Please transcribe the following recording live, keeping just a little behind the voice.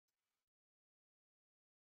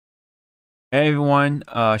Hey everyone,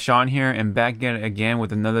 Sean here, and back again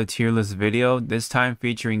with another tier list video. This time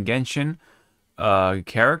featuring Genshin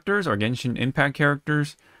characters or Genshin Impact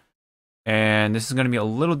characters, and this is going to be a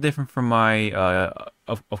little different from my,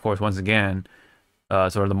 of course, once again,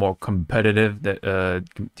 sort of the more competitive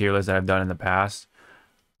tier list that I've done in the past.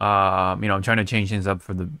 I'm trying to change things up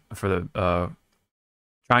trying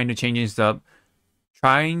to change things up,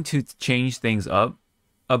 trying to change things up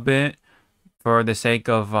a bit for the sake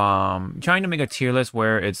of trying to make a tier list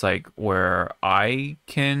where it's like where I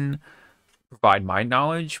can provide my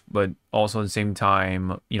knowledge, but also at the same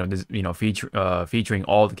time, featuring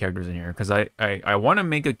all the characters in here because I want to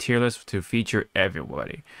make a tier list to feature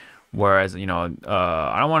everybody. Whereas, I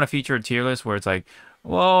don't want to feature a tier list where it's like,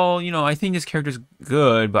 well, I think this character's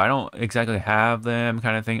good, but I don't exactly have them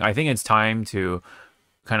kind of thing. I think it's time to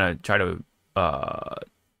kind of try to uh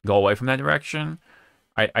go away from that direction.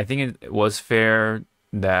 I think it was fair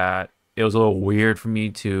that it was a little weird for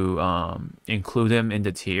me to include them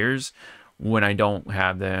into tiers when I don't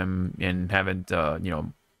have them and haven't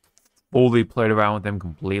fully played around with them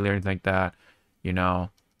completely or anything like that, you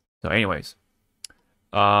know. So anyways,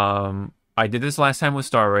 I did this last time with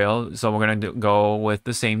Star Rail, so we're gonna go with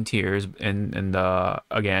the same tiers and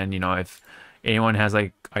again, if anyone has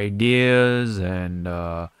like ideas and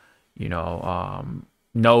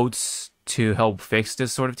notes to help fix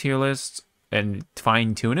this sort of tier list and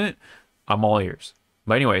fine tune it, I'm all ears.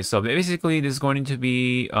 But anyway, so basically this is going to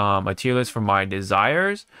be a tier list for my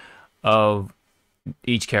desires of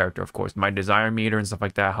each character, of course, my desire meter and stuff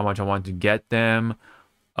like that, how much I want to get them,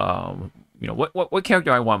 um, what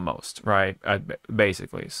character I want most, right?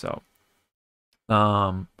 Basically,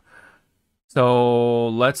 um, so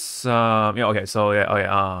let's okay, so yeah,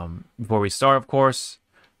 okay, before we start, of course,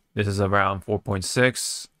 this is around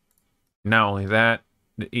 4.6. Not only that,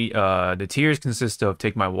 the tiers consist of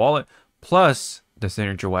take my wallet plus the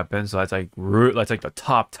signature weapon. So that's like the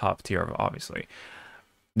top tier, obviously.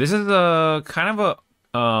 This is a kind of a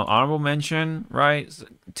honorable mention, right?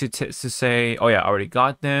 To say, oh yeah, I already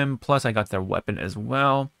got them. Plus, I got their weapon as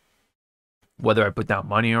well, whether I put down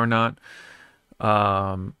money or not.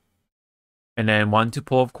 Um, and then one to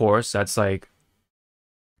pull, of course, that's like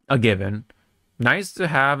a given. Nice to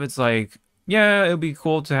have. It's like, yeah, it'd be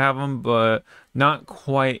cool to have them, but not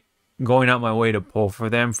quite going out my way to pull for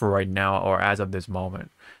them for right now or as of this moment.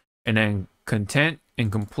 And then content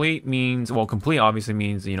and complete means, well, complete obviously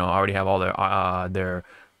means, I already have all their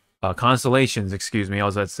constellations, excuse me. I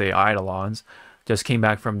was, let's say, Eidolons. Just came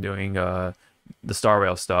back from doing the Star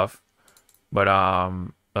Rail stuff. But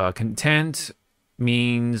content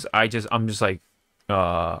means I'm just like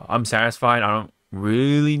I'm satisfied. I don't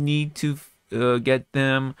really need to get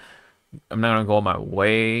them. I'm not gonna go my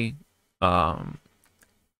way. Um,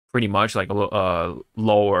 Pretty much like a little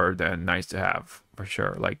lower than nice to have for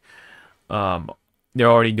sure. Like um,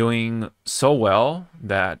 they're already doing so well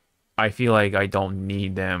that I feel like I don't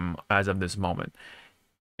need them as of this moment.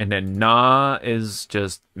 And then nah is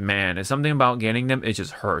just, man, it's something about getting them. It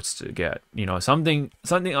just hurts to get, something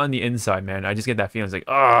on the inside, man. I just get that feeling. It's like,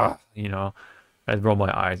 ah, I roll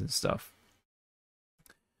my eyes and stuff.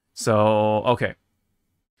 So okay,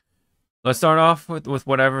 let's start off with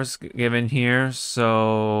whatever's given here.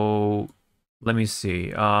 So let me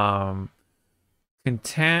see. Content.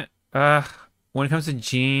 When it comes to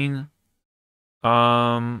Jean,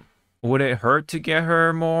 um, would it hurt to get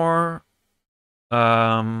her more?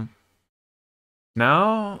 Um,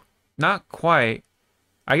 no, not quite.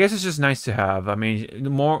 I guess it's just nice to have. I mean, the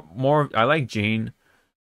more I like Jean.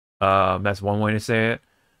 That's one way to say it.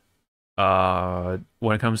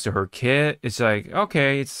 When it comes to her kit, it's like,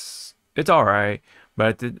 okay, it's all right,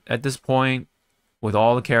 but at this point, with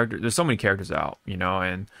all the characters, there's so many characters out,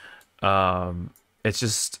 and it's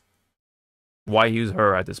just why use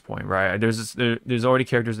her at this point, right? There's already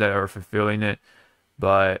characters that are fulfilling it,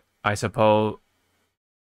 but I suppose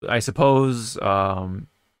I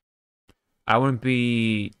wouldn't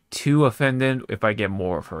be too offended if I get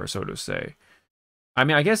more of her, so to say. I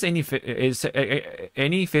mean, I guess any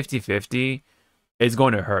 50-50 is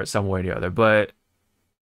going to hurt some way or the other, but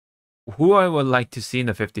who I would like to see in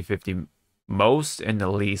the 50-50 most and the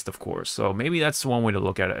least, of course. So maybe that's one way to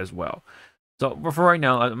look at it as well. So for right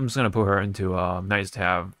now, I'm just gonna put her into nice to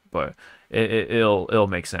have, but it'll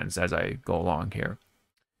make sense as I go along here.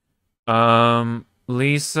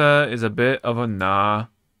 Lisa is a bit of a nah.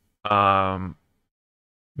 Um,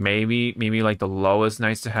 maybe like the lowest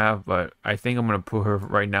nice to have, but I think I'm gonna put her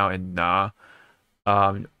right now in nah.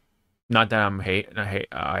 Um, Not that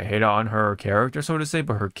I hate on her character, so to say,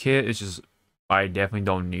 but her kit is just, I definitely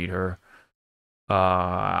don't need her.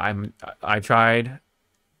 I tried,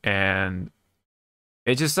 and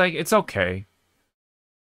It's just like it's okay,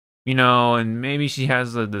 you know, and maybe she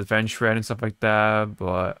has the defense shred and stuff like that,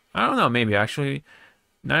 but I don't know, maybe actually,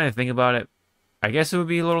 now that I think about it, I guess it would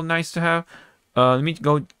be a little nice to have. Let me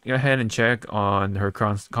go ahead and check on her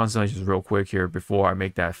constellations real quick here before I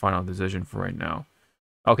make that final decision for right now.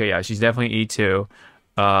 Okay, yeah, she's definitely E2.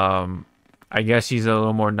 Um, I guess she's a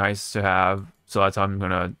little more nice to have, so that's how I'm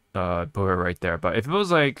gonna put her right there. But if it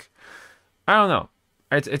was like, I don't know,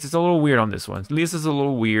 it's a little weird on this one. Lisa's a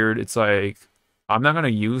little weird. It's like I'm not gonna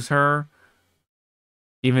use her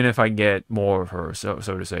even if I get more of her, so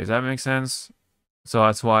to say. Does that make sense? So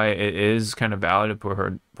that's why it is kind of valid to put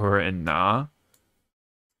her in Na.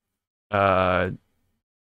 Uh,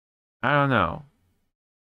 I don't know.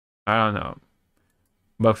 I don't know.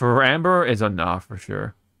 But for Amber, it's a nah for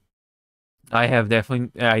sure. I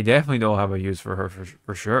definitely don't have a use for her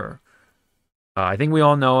for sure. I think we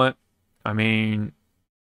all know it. I mean,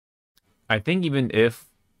 I think even if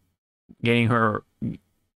getting her,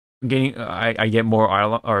 I get more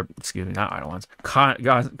idol or excuse me, not Eidolons,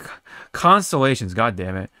 constellations. God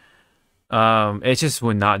damn it. It just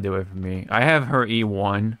would not do it for me. I have her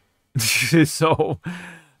E1, so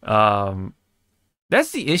um,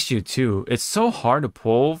 that's the issue too. It's so hard to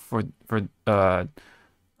pull for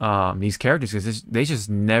these characters because they just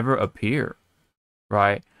never appear,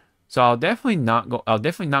 right? So I'll definitely not go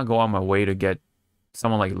on my way to get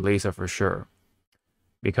someone like Lisa for sure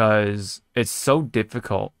because it's so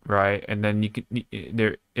difficult, right? And then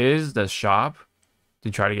there is the shop to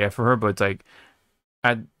try to get for her, but it's like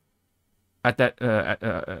at at that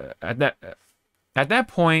at that at that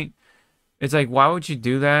point, it's like why would you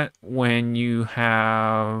do that when you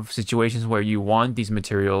have situations where you want these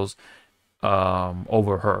materials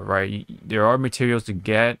over her, right? There are materials to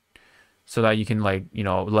get so that you can like, you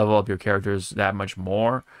know, level up your characters that much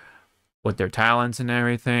more with their talents and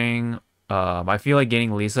everything. I feel like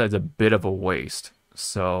getting Lisa is a bit of a waste.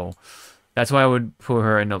 So that's why I would put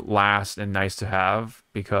her in the last and nice to have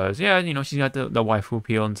because yeah, you know, she's got the waifu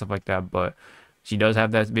appeal and stuff like that, but she does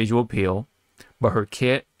have that visual appeal. But her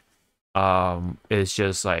kit is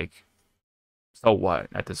just like so what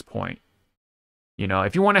at this point? You know,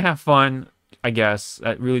 if you want to have fun, I guess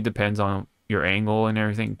that really depends on your angle and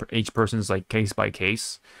everything. Each person's like case by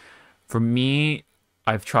case. For me,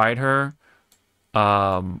 I've tried her,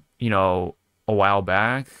 you know, a while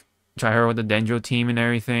back. Try her with the Dendro team and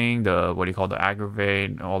everything. The what do you call the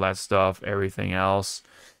aggravate and all that stuff. Everything else.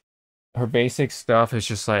 Her basic stuff is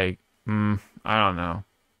just like, I don't know.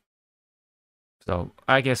 So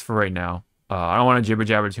I guess for right now, I don't want to jibber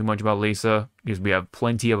jabber too much about Lisa because we have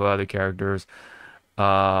plenty of other characters.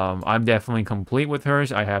 I'm definitely complete with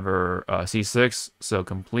hers. I have her C6, so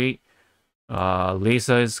complete.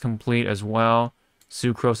 Lisa is complete as well.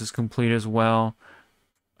 Sucrose is complete as well.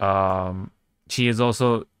 She is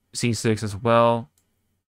also C6 as well,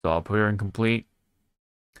 so I'll put her in complete.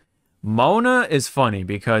 Mona is funny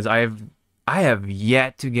because I have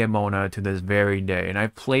yet to get Mona to this very day, and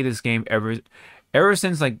I've played this game ever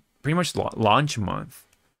since like pretty much launch month.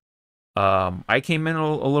 I came in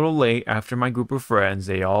a little late after my group of friends.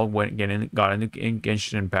 They all got into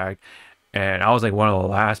Genshin Impact, and I was like one of the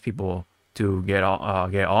last people to get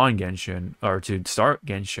on Genshin or to start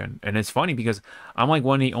Genshin. And it's funny because I'm like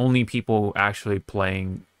one of the only people actually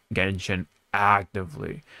playing Genshin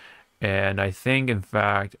actively. And I think, in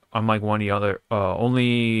fact, I'm like one of the other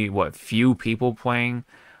only what few people playing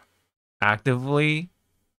actively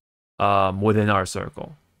within our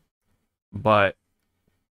circle. But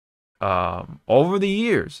over the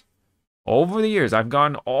years, I've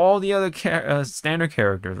gotten all the other standard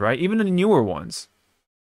characters, right? Even the newer ones,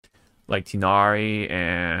 like Tinari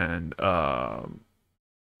and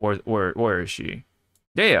where is she?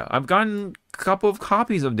 Dea. I've gotten a couple of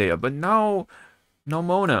copies of Dea, but no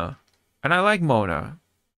Mona, and I like Mona.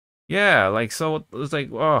 Yeah, like so it's like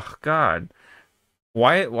oh god,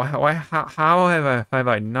 how have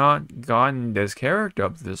I not gotten this character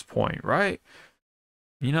up to this point, right?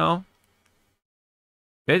 You know.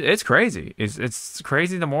 It's crazy. It's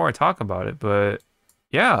crazy the more I talk about it, but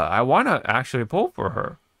yeah, I want to actually pull for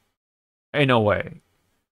her. Ain't no way.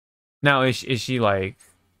 Now is she like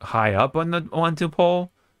high up on the one to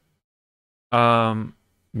pull? Yeah.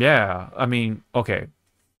 I mean, okay.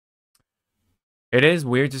 It is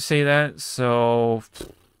weird to say that. So,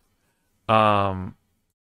 um,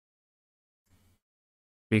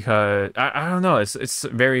 because I don't know. It's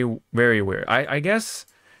very very weird. I guess.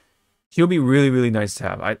 She'll be really, really nice to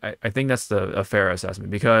have. I think that's a fair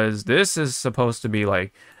assessment because this is supposed to be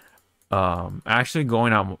like actually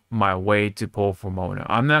going on my way to pull for Mona.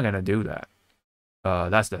 I'm not gonna do that.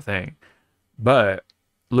 That's the thing. But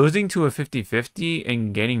losing to a 50-50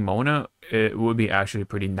 and getting Mona, it would be actually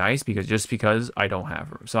pretty nice because I don't have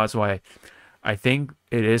her. So that's why I think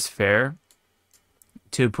it is fair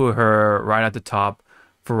to put her right at the top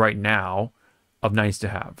for right now of nice to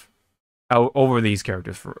have over these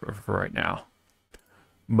characters for right now.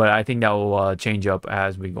 But I think that will change up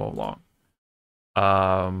as we go along.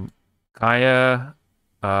 Kaya,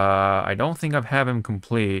 I don't think I've have him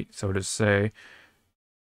complete, so to say.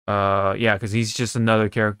 Yeah, because he's just another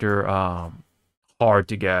character hard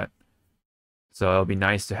to get. So it'll be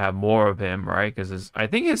nice to have more of him, right? Because I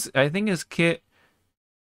think his kit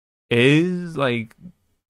is like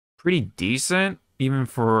pretty decent, even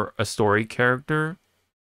for a story character.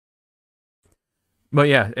 But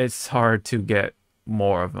yeah, it's hard to get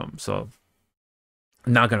more of them. So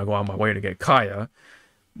I'm not gonna go out my way to get Kaya,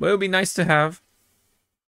 but it would be nice to have,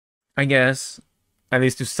 I guess, at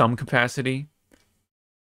least to some capacity.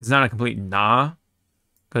 It's not a complete nah,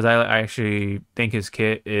 because I actually think his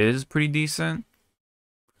kit is pretty decent.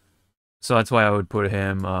 So that's why I would put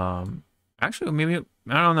him. Actually, maybe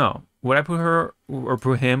I don't know. Would I put her or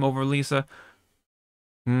put him over Lisa?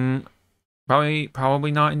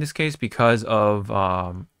 Probably not in this case because of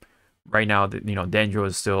right now that Dendro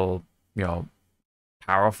is still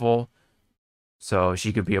powerful, so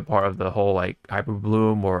she could be a part of the whole like hyper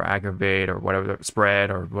bloom or aggravate or whatever spread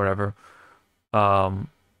or whatever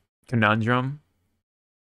conundrum.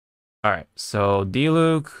 All right, so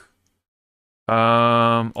Diluc,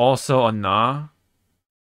 also a nah,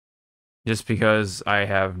 just because I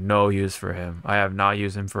have no use for him. I have not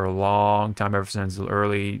used him for a long time, ever since the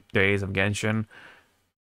early days of Genshin.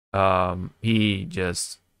 He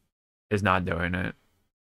just is not doing it.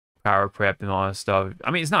 Power prep and all that stuff.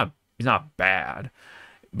 I mean, he's not bad,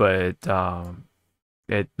 but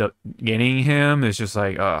getting him is just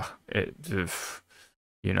like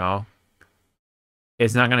you know,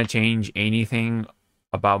 it's not gonna change anything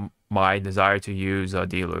about my desire to use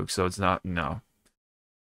Diluc, so it's not no.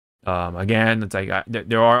 Again, it's like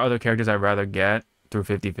there are other characters I'd rather get through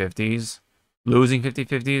 50-50s. Losing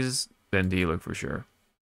 50-50s than Diluc for sure.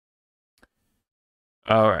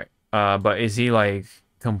 All right. But is he like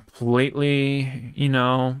completely,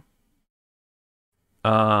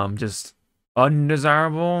 just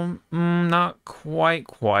undesirable? Not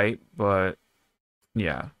quite, but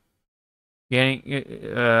yeah. Getting,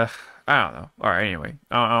 I don't know. All right, anyway,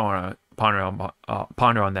 I don't want to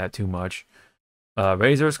ponder on that too much.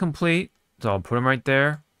 Razor is complete, so I'll put him right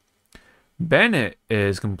there. Bennett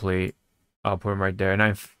is complete. I'll put him right there.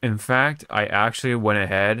 And in fact, I actually went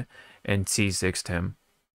ahead and C6'd him.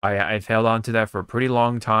 I've held on to that for a pretty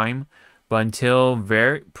long time, but until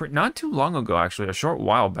not too long ago, actually, a short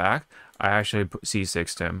while back, I actually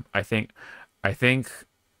C6'd him. I think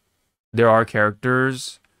there are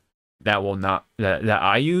characters that will not that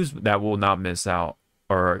I use that will not miss out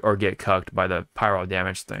or get cucked by the pyro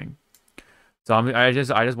damage thing. So I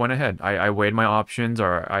just went ahead. I weighed my options,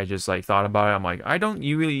 or I just like thought about it. I'm like, I don't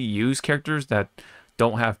really use characters that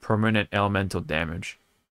don't have permanent elemental damage.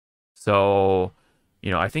 So,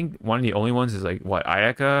 I think one of the only ones is like what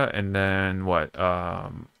Ayaka, and then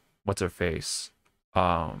what's her face,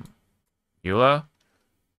 Eula.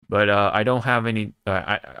 But I don't have any.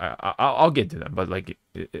 I'll get to them. But like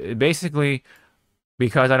basically,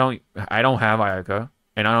 because I don't have Ayaka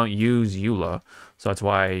and I don't use Eula, so that's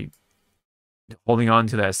why holding on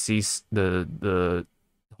to that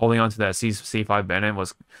holding on to that C5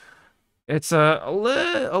 Bennett it's a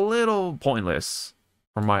little pointless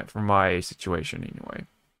for my situation anyway.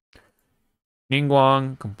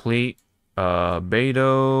 Ningguang complete.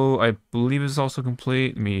 Beidou I believe is also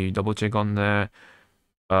complete. Let me double check on that.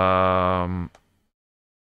 Let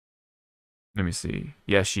me see.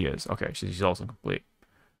 Yes, she is. Okay, she's also complete.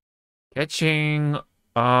 Catching.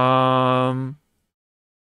 I'm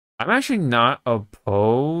actually not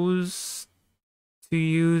opposed to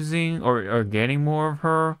using or getting more of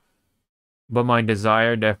her, but my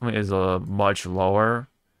desire definitely is a much lower.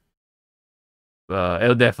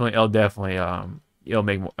 It'll definitely it'll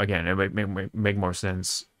make again it'll make more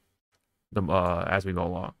sense as we go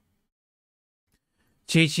along.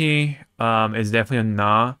 Chi-Chi is definitely a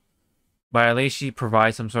nah, but at least she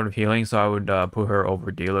provides some sort of healing, so I would put her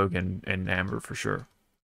over Diluc and Amber for sure.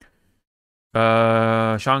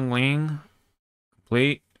 Xiangling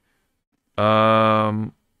complete.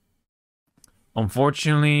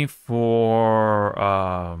 Unfortunately for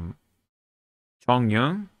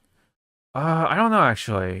Chongyun, I don't know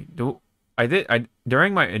actually. I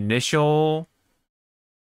during my initial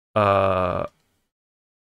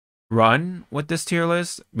run with this tier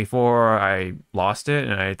list before I lost it,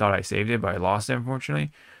 and I thought I saved it, but I lost it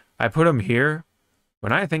unfortunately. I put him here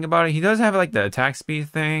when I think about it, he does have like the attack speed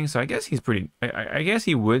thing, so I guess he's pretty. I guess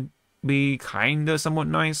he would be kind of somewhat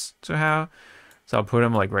nice to have. So I'll put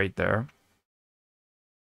him like right there.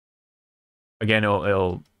 Again,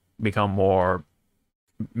 it'll become more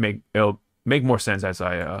it'll make more sense as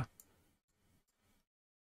I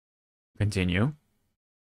continue.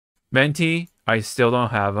 Venti, I still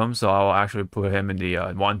don't have him, so I'll actually put him in the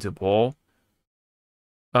want to pull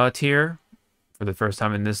tier for the first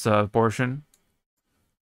time in this portion.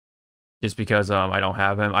 Just because I don't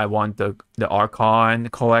have him. I want the Archon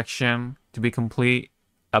collection to be complete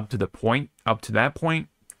up to that point.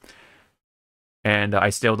 And I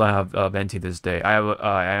still don't have Venti this day.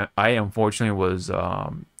 I unfortunately was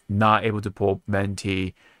not able to pull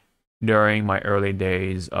Venti during my early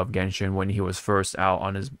days of Genshin when he was first out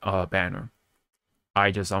on his banner.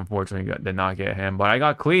 I just unfortunately did not get him, but I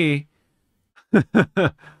got Klee.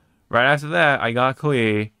 Right after that, I got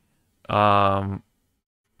Klee.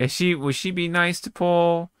 Would she be nice to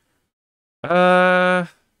pull? Uh,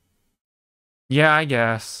 yeah, I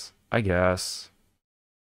guess. I guess.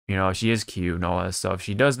 You know, she is cute and all that stuff.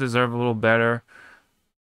 She does deserve a little better,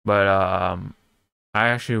 but I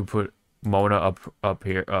actually put Mona up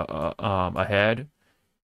here ahead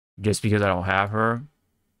just because I don't have her.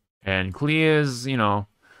 And Clea's, you know,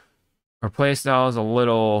 her playstyle is a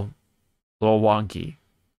little wonky.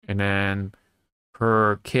 And then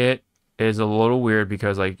her kit is a little weird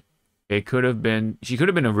because like she could have been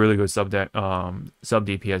a really good sub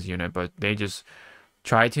DPS unit, but they just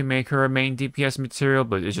tried to make her a main DPS material,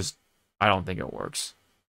 but it's just I don't think it works.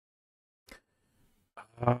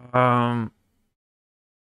 Um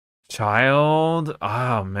Child,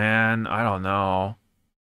 oh man, I don't know.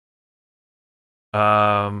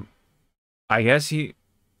 Um I guess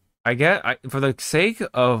for the sake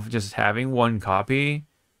of just having one copy,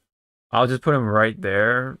 I'll just put him right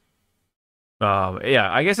there. Yeah,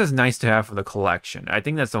 I guess it's nice to have for the collection. I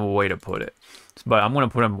think that's the way to put it. But I'm gonna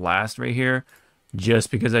put him last right here,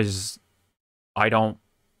 just because I don't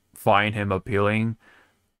find him appealing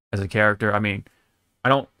as a character. I mean, I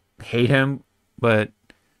don't hate him, but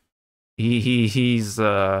he's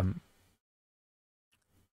I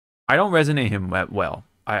don't resonate him well.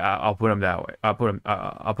 I'll put him that way. I'll put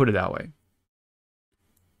it that way.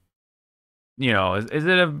 You know, is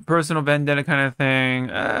it a personal vendetta kind of thing?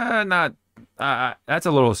 Not. That's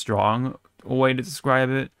a little strong way to describe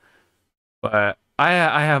it. But I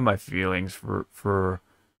have my feelings for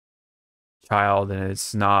Child, and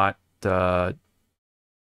it's not. I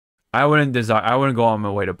wouldn't go on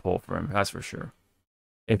my way to pull for him. That's for sure.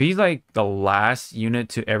 If he's like the last unit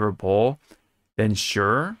to ever pull, then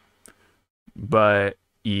sure. But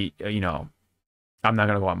you know, I'm not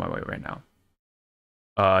gonna go on my way right now.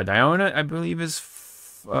 Diona, I believe, is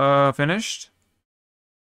finished,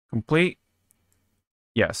 complete.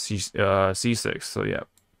 Yes, she's C6. So yeah.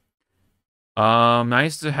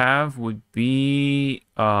 Nice to have would be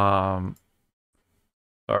or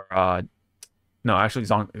no, actually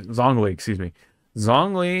Zhongli, excuse me.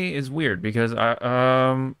 Zhongli is weird because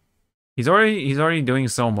he's already doing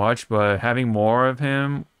so much, but having more of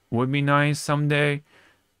him would be nice someday.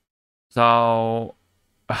 So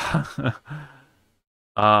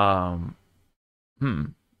um hmm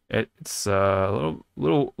it's a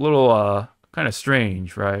little kind of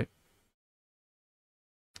strange, right?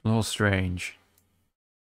 A little strange.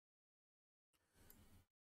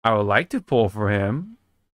 I would like to pull for him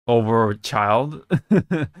over Child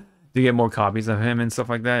to get more copies of him and stuff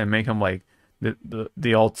like that and make him like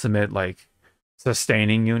the ultimate like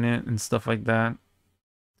sustaining unit and stuff like that.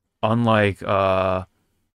 Unlike uh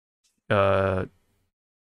uh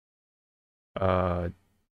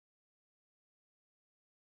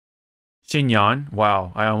Xinyan.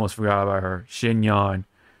 Wow, I almost forgot about her. Xinyan.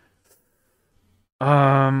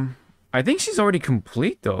 Um I think she's already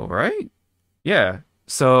complete though, right? Yeah.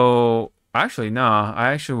 So actually, nah,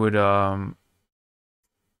 I actually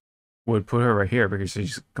would put her right here because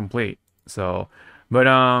she's complete. So, but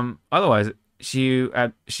otherwise she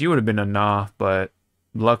would have been enough, but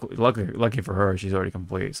lucky for her, she's already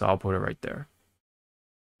complete. So I'll put her right there.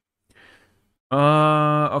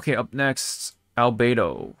 Okay, up next,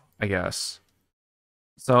 Albedo, I guess.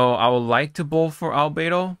 So I would like to bowl for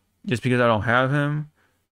Albedo just because I don't have him.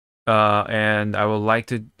 And I would like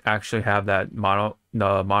to actually have the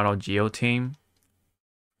mono Geo team,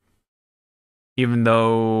 even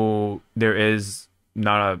though there is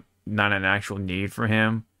not an actual need for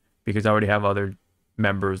him because I already have other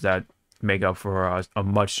members that make up for a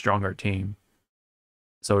much stronger team,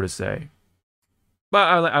 so to say. But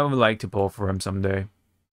I would like to pull for him someday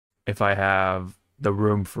if I have the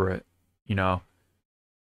room for it, you know.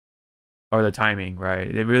 or the timing, right?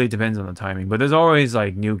 It really depends on the timing. But there's always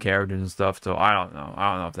like new characters and stuff, so I don't know.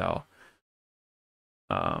 I don't know if that'll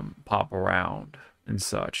pop around and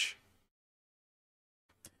such.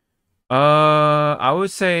 I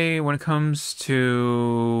would say when it comes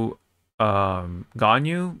to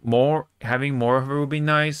Ganyu, more having more of her would be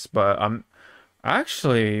nice, but I'm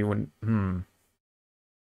actually when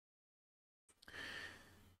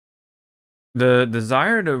the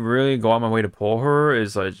desire to really go out my way to pull her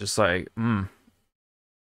is like just like um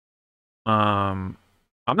I'm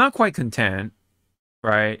not quite content,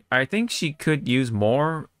 right? I think she could use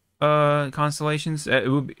more constellations. That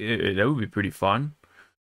would be pretty fun.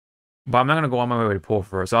 But I'm not gonna go on my way to pull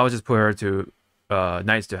for her, so I'll just put her to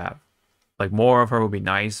nice to have. Like more of her would be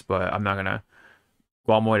nice, but I'm not gonna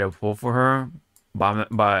go on my way to pull for her. But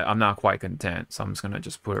I'm not quite content, so I'm just gonna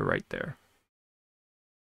just put her right there.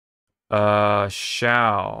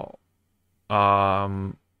 Shao.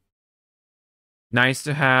 Um, nice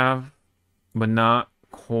to have, but not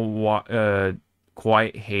quite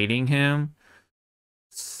hating him.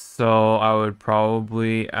 So I would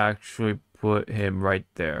probably actually put him right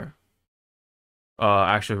there.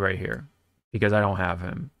 Actually right here, because I don't have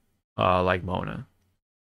him. Like Mona.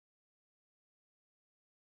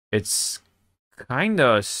 It's kind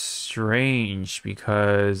of strange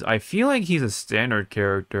because I feel like he's a standard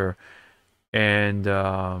character, and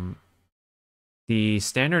the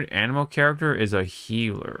standard animal character is a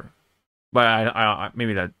healer. But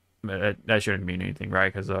maybe that shouldn't mean anything,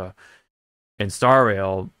 right? Because in Star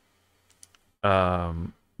Rail,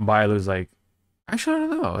 Bailu's like, actually I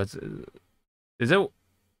don't know. Is it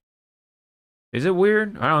is it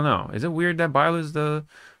weird? I don't know. Is it weird that Bailu's the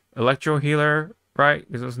electro healer, right?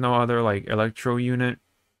 Because there's no other like electro unit,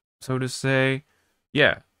 so to say.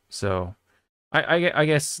 Yeah. So I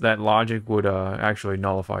guess that logic would actually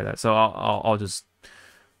nullify that. So I'll just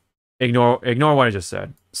ignore what I just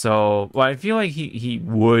said. So well, I feel like he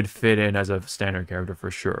would fit in as a standard character for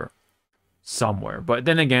sure somewhere. But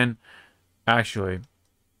then again, actually,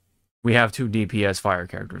 we have two DPS fire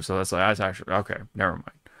characters, so that's actually okay. Never mind.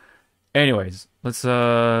 Anyways, let's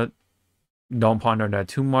don't ponder that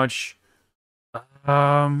too much.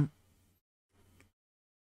 Um,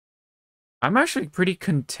 I'm actually pretty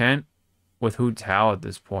content with Hu Tao at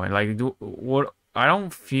this point. Like, what I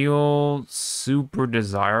don't feel super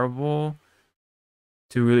desirable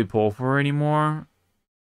to really pull for anymore,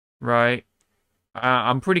 right?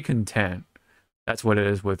 I'm pretty content. That's what it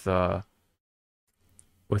is with Hu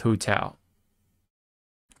Tao.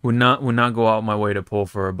 Would not go out my way to pull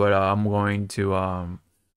for her, but I'm going to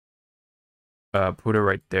put her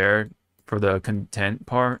right there for the content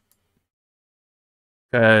part.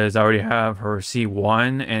 Because I already have her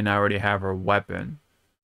C1 and I already have her weapon.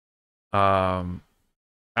 Um,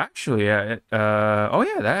 actually, yeah. Oh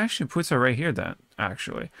yeah, that actually puts her right here. Then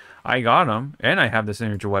actually, I got him, and I have the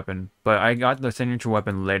signature weapon. But I got the signature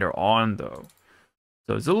weapon later on, though.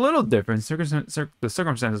 So it's a little different. The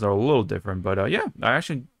circumstances are a little different. But yeah, I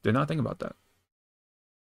actually did not think about that.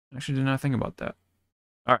 I actually did not think about that.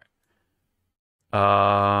 All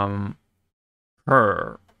right.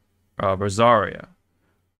 Her, Rosaria.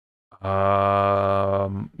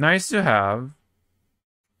 Nice to have.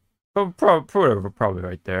 Probably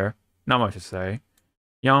right there. Not much to say.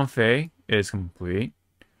 Yanfei is complete.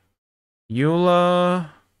 Eula.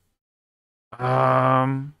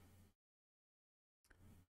 Um.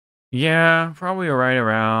 Yeah, probably right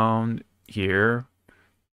around here.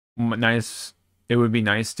 Nice. It would be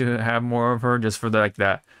nice to have more of her, just for the, like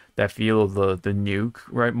that feel of the nuke,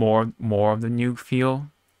 right? More of the nuke feel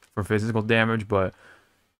for physical damage, but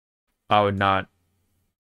I would not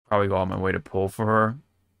probably go on my way to pull for her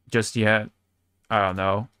just yet. I don't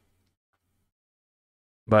know.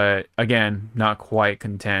 But again, not quite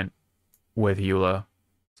content with Eula.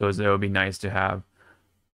 So it would be nice to have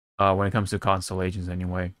when it comes to constellations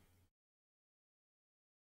anyway.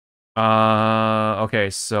 Okay,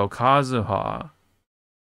 so Kazuha.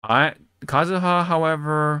 Kazuha,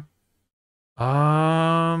 however,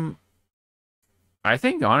 um I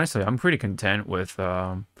think honestly I'm pretty content with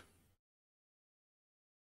Kazuha.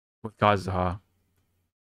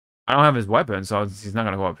 I don't have his weapon, so he's not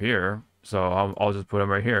gonna go up here. So I'll just put him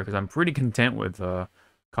right here because I'm pretty content with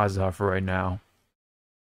Kazuha for right now.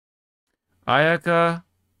 Ayaka,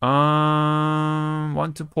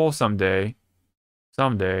 want to pull someday.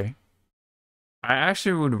 Someday. I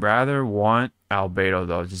actually would rather want Albedo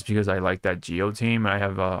though, just because I like that Geo team and I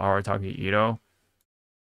have Arataki Ito.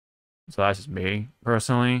 So that's just me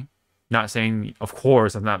personally. Not saying, of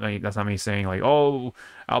course, that's not me saying like, oh,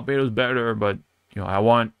 Albedo's better, but you know, I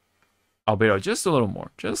want Albedo just a little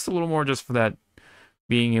more, just for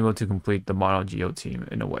being able to complete the Mono Geo team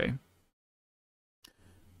in a way.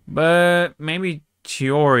 But maybe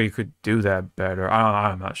Chiori could do that better.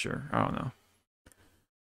 I'm not sure. I don't know.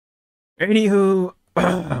 Anywho,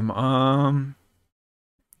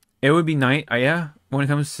 it would be nice. Yeah, when it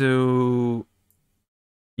comes to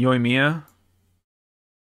Yoimiya,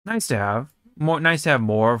 nice to have nice to have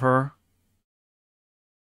more of her.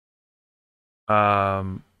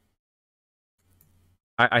 Um,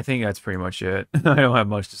 I think that's pretty much it. I don't have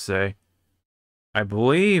much to say. I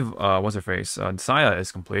believe what's her face? Saya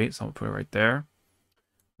is complete, so I'll put it right there.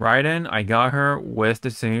 Raiden, I got her with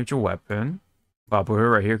the signature weapon. I'll put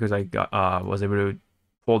her right here because I got was able to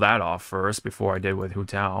pull that off first before I did with Hu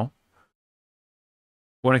Tao.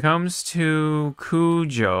 When it comes to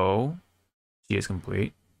Kujo, she is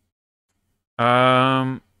complete.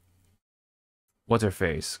 Um, what's her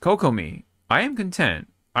face? Kokomi. I am content.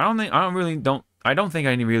 I don't think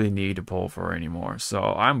I really need to pull for her anymore, so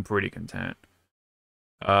I'm pretty content.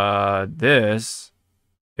 This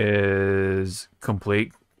is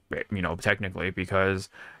complete, you know, technically, because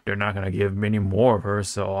they're not gonna give many more of her,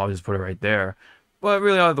 so I'll just put it right there. But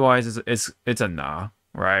really, otherwise, it's a nah,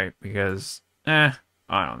 right? Because, I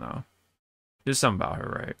don't know. There's something about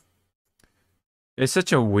her, right? It's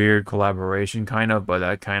such a weird collaboration, kind of, but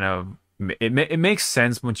that kind of it makes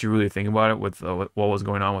sense once you really think about it with what was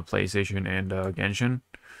going on with PlayStation and Genshin.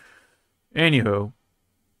 Anywho,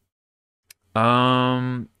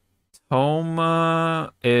 um,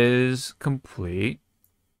 Toma is complete.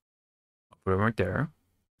 I'll put him right there.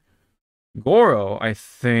 Goro, I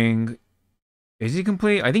think, is he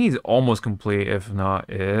complete? I think he's almost complete, if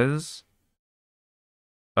not is.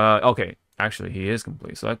 Okay, actually, he is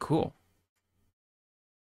complete, so that's cool.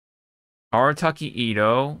 Arataki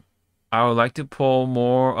Ito, I would like to pull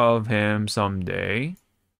more of him someday.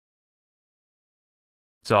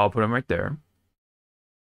 So I'll put him right there.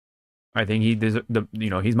 I think he deserves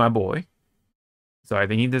he's my boy. So I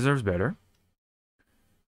think he deserves better.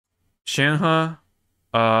 Shinha,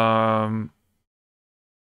 um,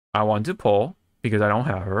 I want to pull because I don't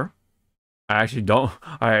have her. I actually don't.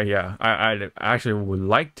 I actually would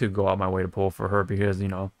like to go out my way to pull for her because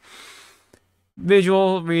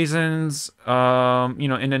visual reasons.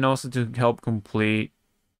 And then also to help complete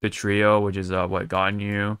the trio, which is what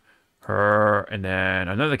Ganyu, her, and then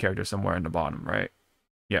another character somewhere in the bottom, right?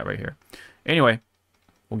 Yeah, right here. Anyway,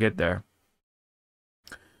 we'll get there.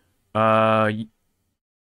 What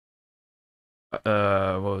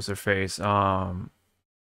was her face?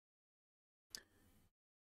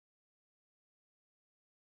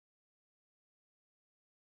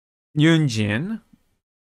 Yunjin,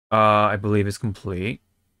 I believe is complete.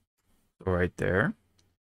 So right there.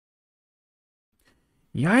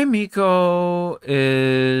 Yaimiko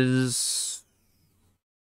is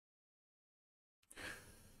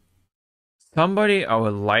somebody I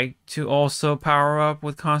would like to also power up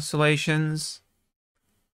with constellations.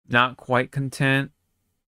 Not quite content.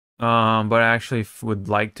 But I actually would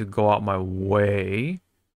like to go out my way.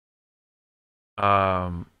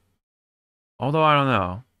 Um, although I don't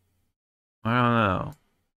know. I don't know.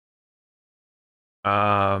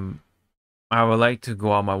 I would like to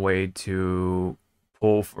go out my way to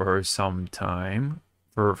pull for her sometime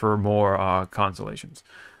for more constellations.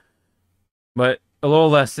 But a little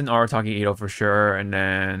less than Arataki Ito for sure, and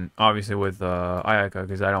then obviously with Ayaka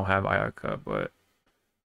because I don't have Ayaka, but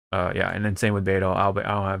yeah, and then same with Beto. I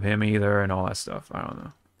don't have him either, and all that stuff. I don't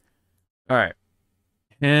know. All right,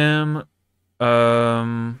 him.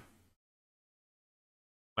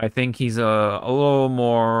 I think he's a little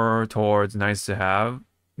more towards nice to have.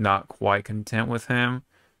 Not quite content with him,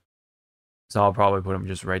 so I'll probably put him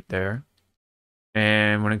just right there.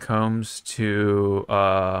 And when it comes to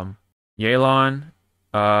Yelan,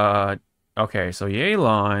 okay, so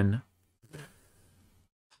Yelan,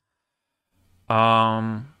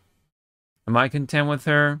 am I content with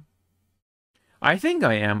her? I think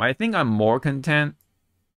I am. I think I'm more content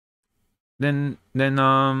than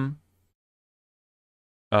nice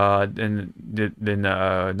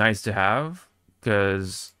to have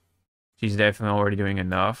because she's definitely already doing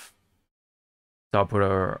enough. So I'll put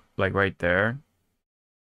her like right there.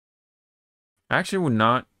 I actually would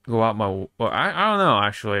not go out my well. I don't know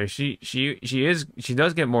actually. She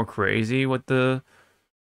does get more crazy with the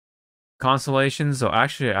constellations. So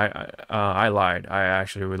actually I lied. I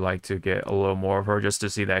actually would like to get a little more of her just to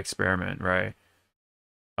see the experiment, right?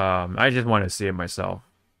 I just want to see it myself.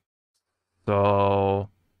 So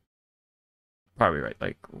probably right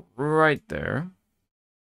like right there.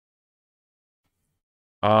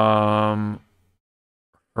 Um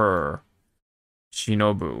her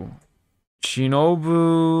Shinobu.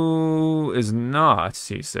 Shinobu is not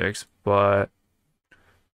C6, but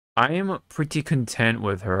I am pretty content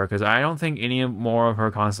with her because I don't think any more of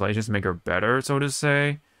her constellations make her better, so to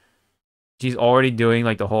say. She's already doing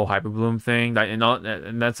like the whole Hyperbloom thing,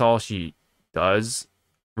 and that's all she does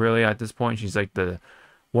really at this point. She's like the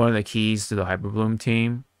one of the keys to the Hyperbloom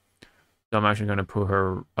team. So I'm actually gonna put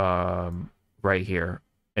her right here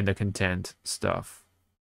in the content stuff.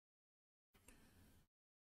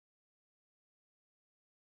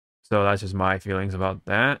 So that's just my feelings about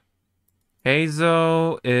that.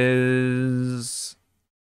 Hazel is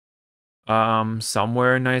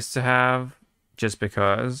somewhere nice to have just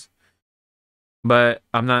because. But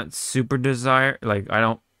I'm not super desire like I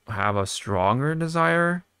don't have a stronger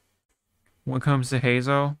desire when it comes to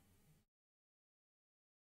Hazel.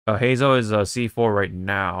 Hazel is a C4 right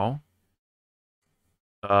now.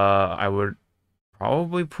 I would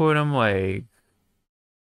probably put him like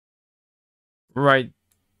right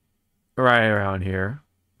right around here,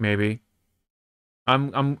 maybe.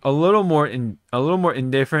 I'm a little more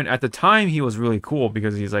indifferent. At the time he was really cool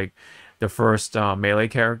because he's like the first melee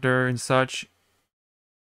character and such.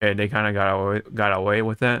 And they kind of got away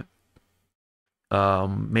with it.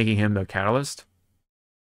 Making him the catalyst.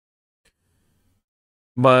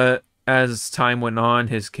 But as time went on,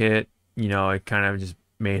 his kit, it kind of just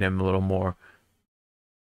made him a little more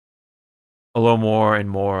and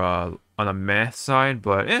more on the meh side.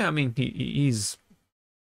 But yeah, I mean, he's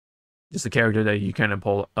just a character that you kind of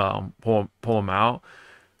pull him out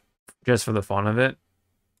just for the fun of it.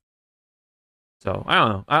 So I don't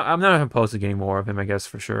know. I'm not opposed to getting more of him, I guess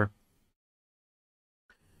for sure.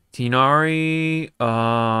 Tinari,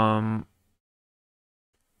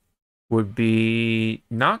 would be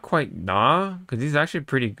not quite nah, because he's actually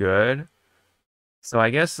pretty good. So I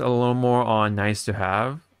guess a little more on nice to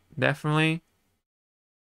have, definitely.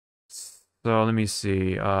 So let me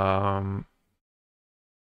see. Probably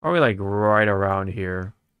like right around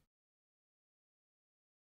here.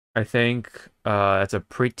 I think that's a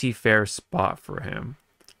pretty fair spot for him.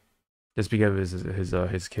 Just because of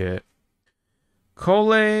his kit.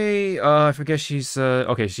 Cole, I forget she's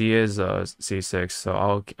okay, she is C6,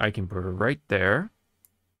 so I can put her right there.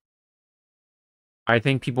 I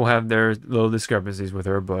think people have their little discrepancies with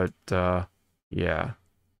her, but yeah.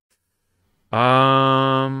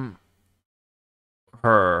 Um,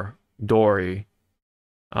 her Dory.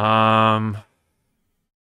 Um,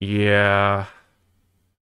 yeah.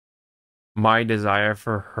 My desire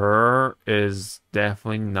for her is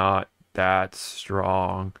definitely not that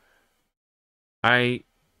strong. I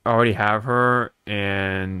already have her,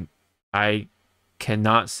 and I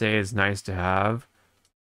cannot say it's nice to have.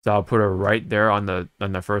 So I'll put her right there on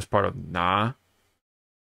the first part of nah.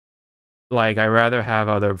 Like I rather have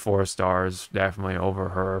other 4 stars definitely over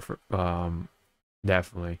her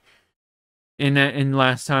definitely. In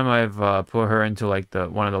last time I've put her into like the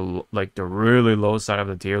one of the like the really low side of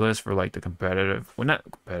the tier list for like the competitive, well not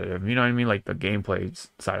competitive, you know what I mean, like the gameplay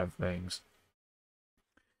side of things.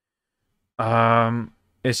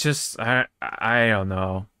 It's just I don't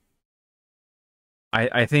know.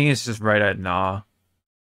 I think it's just right at nah.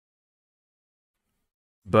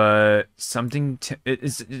 But something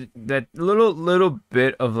that little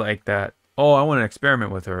bit of like that. Oh, I want to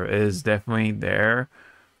experiment with her is definitely there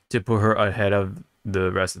to put her ahead of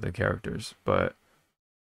the rest of the characters. But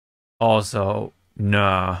also,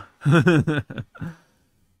 nah.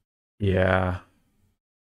 Yeah.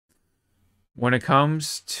 When it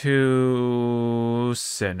comes to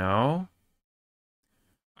Sinnoh,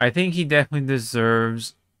 I think he definitely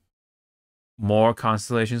deserves more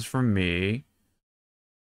constellations from me.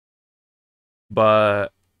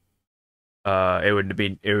 But it would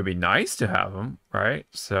be nice to have him, right?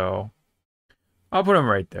 So I'll put him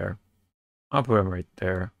right there. I'll put him right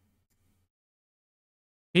there.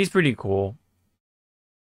 He's pretty cool,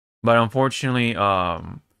 but unfortunately,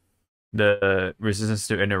 the resistance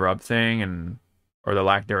to interrupt thing and or the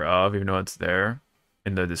lack thereof, even though it's there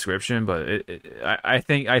in the description, but I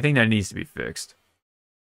think that needs to be fixed.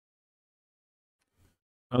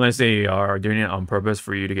 Unless they are doing it on purpose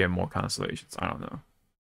for you to get more constellations. I don't know.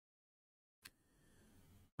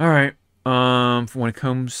 All right. When it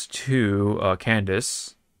comes to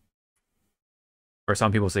Candace, or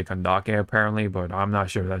some people say Kandake apparently, but I'm not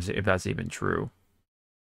sure if that's even true.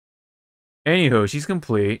 Anywho, she's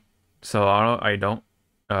complete, so I don't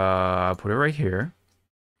put it right here.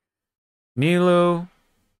 Nilo,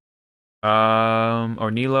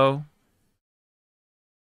 or Nilo,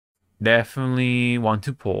 definitely want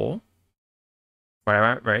to pull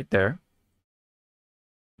right there,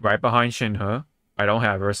 right behind Shinha. I don't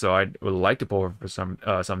have her, so I would like to pull her for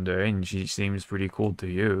someday, and she seems pretty cool to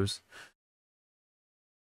use.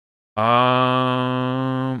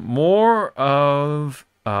 More of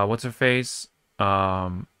what's her face?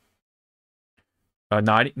 Um,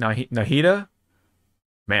 Nahida.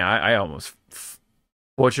 Man, I almost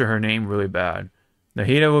butcher her name really bad.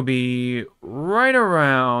 Nahida will be right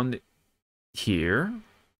around here.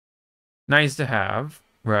 Nice to have,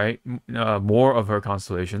 right? More of her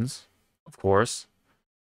constellations, of course.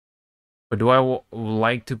 But do I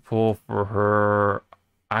like to pull for her?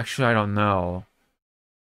 Actually, I don't know.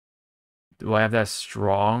 Do I have that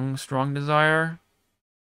strong desire?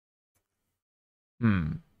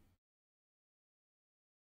 Hmm.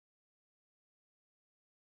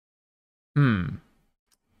 Hmm.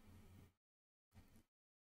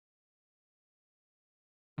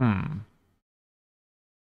 Hmm.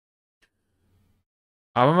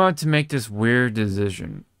 I'm about to make this weird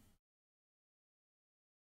decision.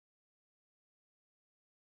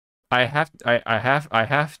 I have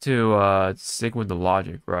to stick with the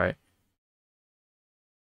logic, right?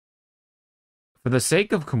 For the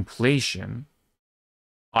sake of completion,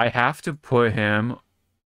 I have to put him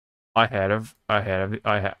ahead of actually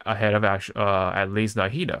at least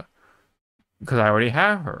Nahida because I already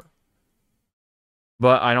have her.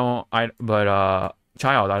 But I don't I but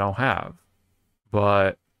child I don't have.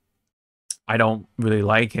 But I don't really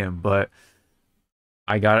like him, but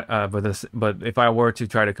I got but if I were to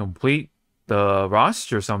try to complete the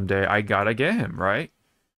roster someday, I gotta get him, right?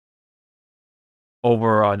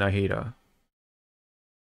 Over Nahida.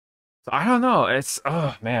 So I don't know. It's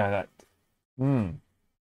oh man, that mm,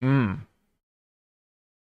 mm,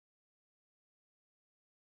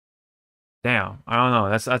 damn. I don't know.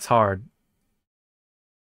 That's hard.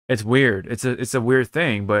 It's weird. It's a weird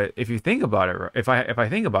thing, but if you think about it, if I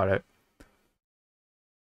think about it,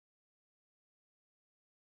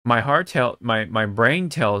 my brain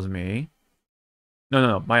tells me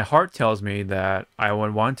no. My heart tells me that I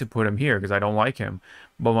would want to put him here because I don't like him,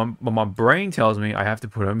 but my brain tells me I have to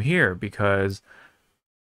put him here because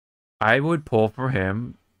I would pull for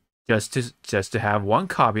him just to have one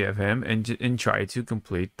copy of him and try to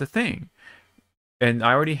complete the thing. And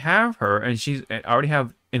I already have her, and I already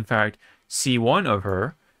have in fact C1 of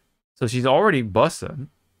her, so she's already busted,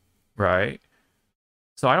 right?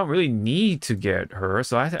 So I don't really need to get her.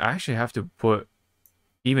 So I actually have to put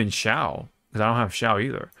even Shao because I don't have Shao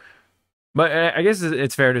either. But I guess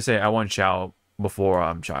it's fair to say I want Shao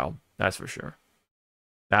before Child. That's for sure.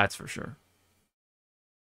 That's for sure.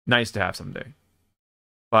 Nice to have someday.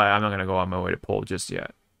 But I'm not gonna go on my way to pull just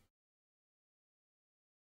yet.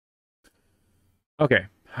 Okay.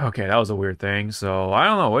 Okay, that was a weird thing. So I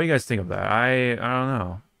don't know. What do you guys think of that? I don't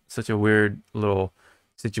know. Such a weird little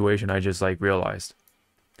situation I just like realized.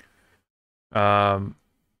 Um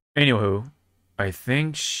Anywho, I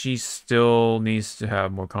think she still needs to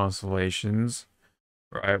have more constellations,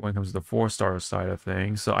 right, when it comes to the 4-star side of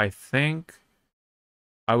things. So I think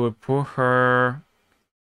I would put her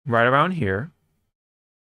right around here.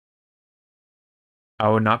 I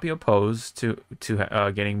would not be opposed to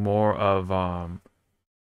getting more of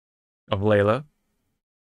Layla.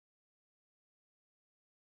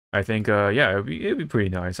 I think yeah, it'd be pretty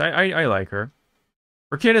nice. I like her.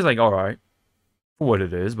 Her kid is like all right for what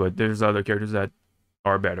it is, but there's other characters that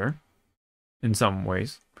are better in some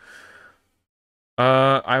ways.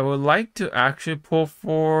 I would like to actually pull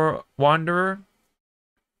for Wanderer.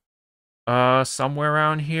 Somewhere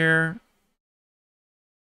around here,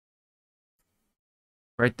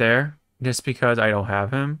 right there, just because I don't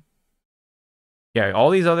have him. Yeah, all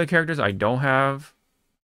these other characters I don't have.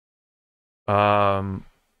 Um,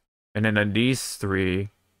 and then these three,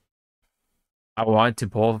 I want to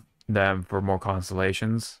pull them for more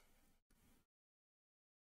constellations.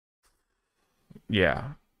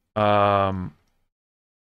 Yeah. Um,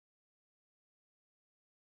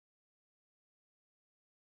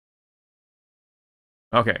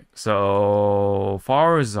 okay, so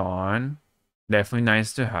Farazan, definitely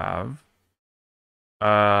nice to have.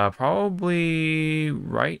 Probably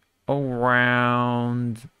right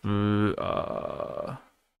around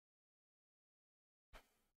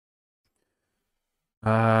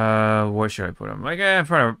where should I put him? Like,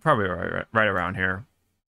 probably right around here.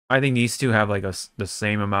 I think these two have like the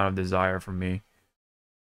same amount of desire from me.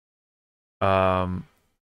 Um,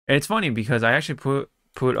 and it's funny because I actually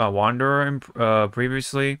put a Wanderer in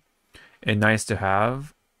previously and nice to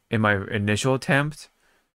have in my initial attempt,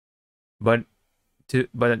 but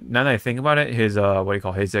now that I think about it, his what do you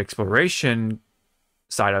call his exploration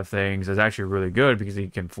side of things is actually really good because he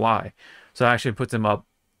can fly. So it actually puts him up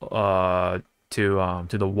to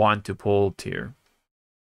the want to pull tier.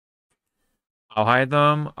 I'll hide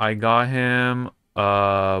them. I got him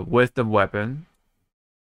with the weapon.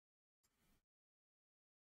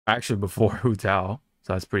 Actually before Hu Tao.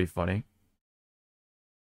 So that's pretty funny.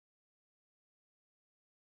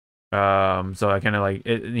 So I kind of like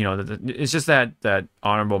it, you know, it's just that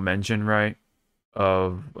honorable mention, right?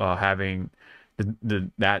 Of having the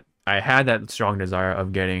that I had that strong desire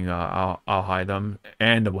of getting I'll hide them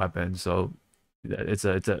and the weapon. So it's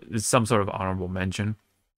some sort of honorable mention.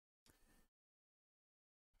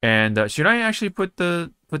 And should I actually put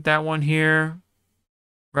that one here,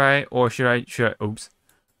 right? Or should I oops.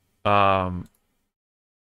 Um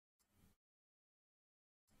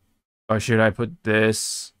or should I put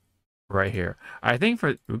this right here? I think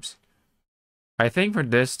for oops. I think for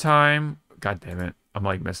this time, god damn it. I'm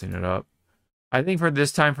like messing it up. I think for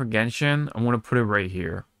this time for Genshin, I'm gonna put it right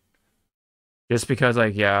here. Just because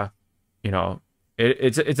like yeah, you know,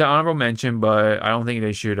 it's an honorable mention, but I don't think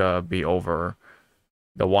they should be over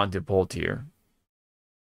the wanted pull tier.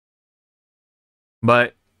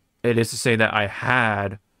 But it is to say that I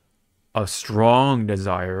had a strong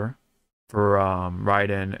desire for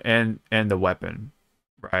Raiden and the weapon,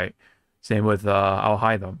 right? Same with I'll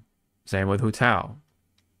hide them. Same with Hu Tao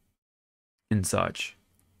and such.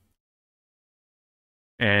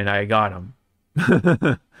 And I got him.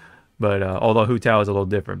 But although Hu Tao is a little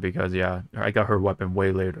different because yeah, I got her weapon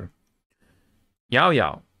way later. Yao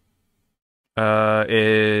Yao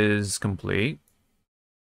is complete.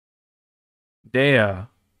 Dea.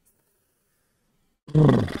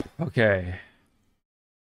 Okay.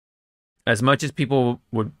 As much as people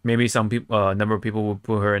would maybe some people a number of people would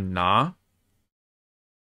put her in nah.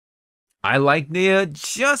 I like Dea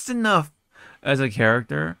just enough as a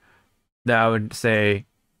character that I would say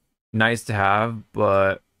nice to have,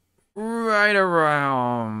 but right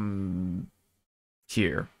around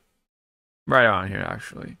here. Right around here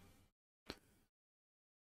actually.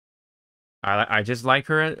 I just like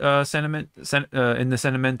her in the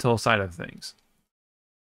sentimental side of things.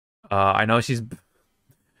 I know she's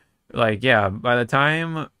like yeah, by the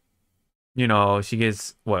time you know she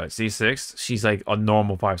gets what C6, she's like a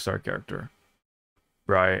normal 5-star character,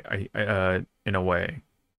 right? In a way.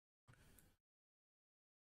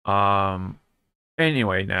 Um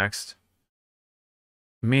anyway, next.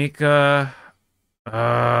 Mika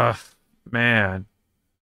uh man,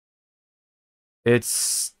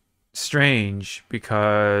 it's strange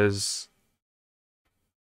because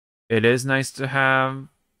it is nice to have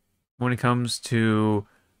when it comes to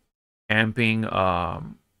amping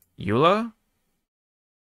Eula,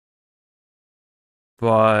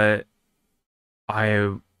 but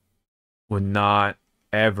I would not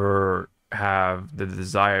ever have the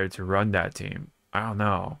desire to run that team. I don't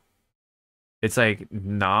know. It's like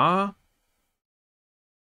nah,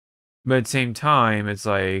 but at the same time, it's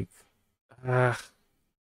like uh,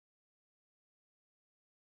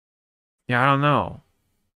 yeah, I don't know.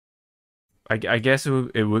 I guess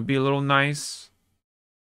it would be a little nice,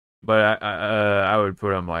 but I would put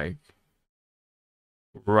them like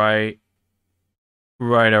right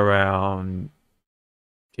right around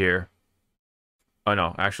here. Oh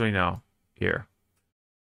no, actually no, here.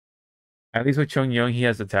 At least with Chung Young, he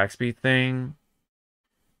has the attack speed thing,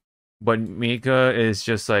 but Mika is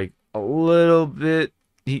just like a little bit.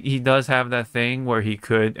 He does have that thing where he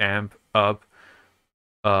could amp up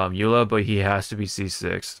Eula, but he has to be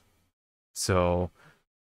C6. So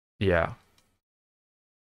yeah,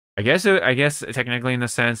 I guess technically in a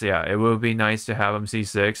sense, yeah, it would be nice to have him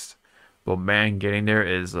C6, but man, getting there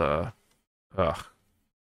is ugh,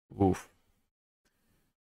 oof.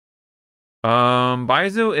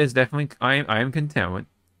 Baizu is definitely I am content with.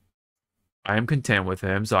 I am content with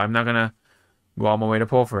him, so I'm not gonna go all my way to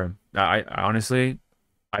pull for him. I honestly,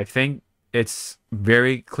 I think it's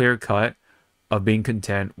very clear cut of being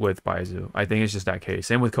content with Baizu. I think it's just that case.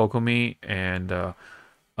 Same with Kokomi and a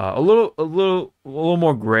little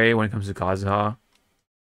more gray when it comes to Kazuha.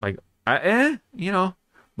 Like, you know,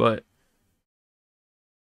 but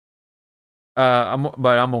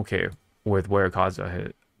I'm okay with where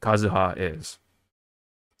Kazuha is.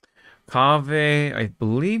 Kave, I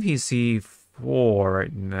believe he's C4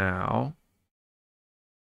 right now.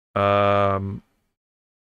 Um,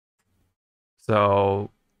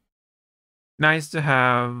 so nice to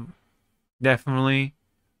have. Definitely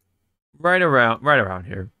right around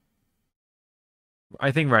here.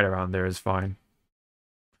 I think right around there is fine.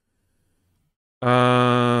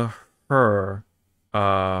 Uh, her.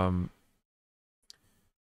 Um,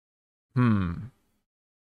 hmm.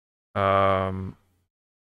 Um,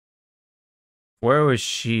 where was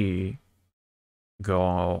she go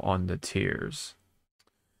on the tiers?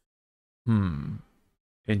 Hmm.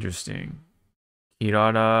 Interesting.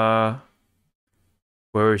 Hirata,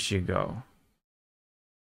 where does she go?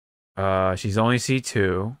 She's only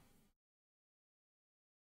C2.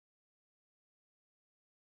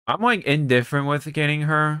 I'm like indifferent with getting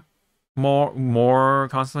her more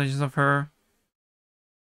constellations of her.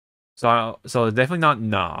 So definitely not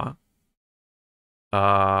nah.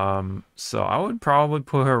 So I would probably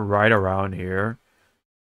put her right around here.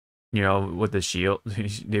 You know, with the shield.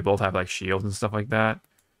 They both have like shields and stuff like that.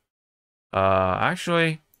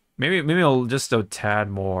 Actually, maybe I'll just a tad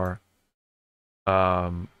more.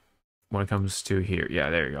 Um, when it comes to here, yeah,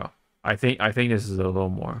 there you go. I think this is a little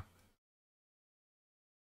more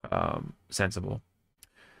sensible.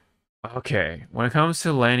 Okay, when it comes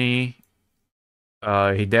to Lenny,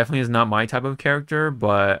 he definitely is not my type of character,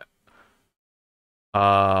 but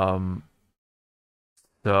um,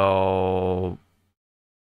 so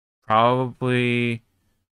probably,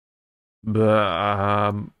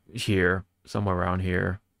 but here, somewhere around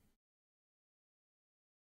here.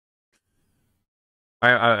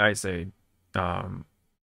 I say, um,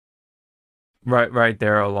 right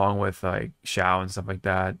there, along with like Shao and stuff like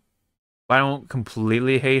that. I don't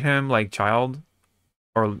completely hate him like Child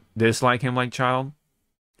or dislike him like Child.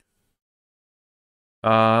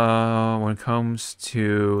 When it comes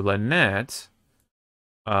to Lynette,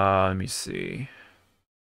 let me see.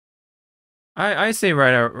 I say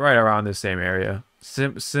right around the same area.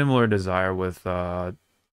 Similar desire with a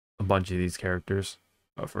bunch of these characters,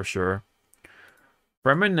 for sure.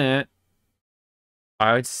 Reminette,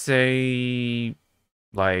 I would say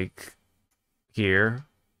like here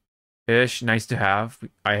ish. Nice to have.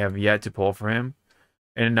 I have yet to pull for him,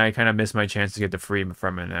 and I kind of missed my chance to get the free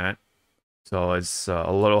from Reminette. So it's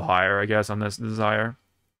a little higher, I guess, on this desire.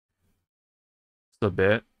 Just a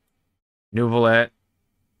bit. Nouvelette,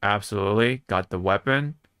 absolutely got the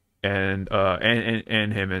weapon, and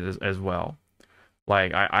him as well.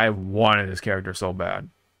 Like I wanted this character so bad.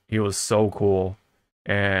 He was so cool,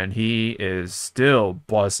 and he is still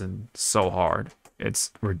buzzing so hard.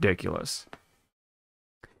 It's ridiculous.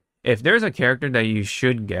 If there's a character that you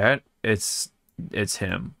should get, it's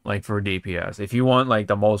him. Like for DPS, if you want like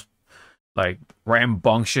the most like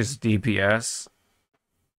rambunctious DPS,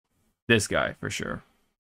 this guy for sure.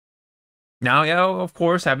 Now, yeah, of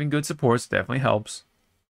course, having good supports definitely helps,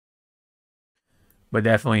 but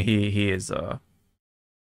definitely he is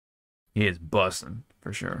busting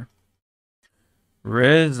for sure.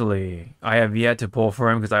 Risley, I have yet to pull for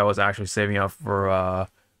him because I was actually saving up for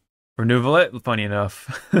Nouvelet, funny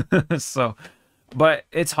enough. So, but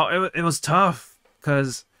it was tough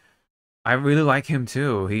because I really like him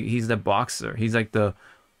too. He's the boxer. He's like the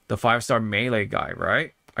 5-star melee guy,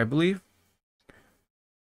 right? I believe.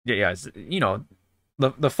 Yeah, yeah. You know,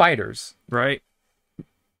 the fighters, right?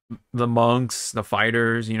 The monks, the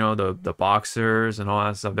fighters, you know, the boxers and all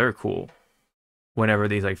that stuff. They're cool whenever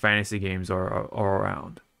these like fantasy games are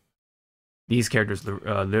around. These characters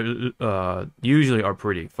usually are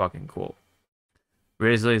pretty fucking cool.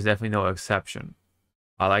 Risley is definitely no exception.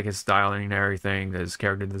 I like his styling and everything, his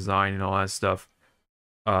character design and all that stuff.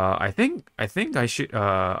 I think I should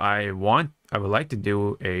I would like to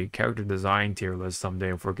do a character design tier list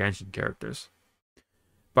someday for Genshin characters.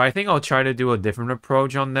 But I think I'll try to do a different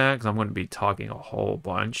approach on that because I'm going to be talking a whole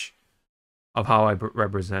bunch of how I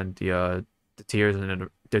represent the tiers and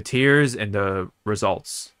the tiers and the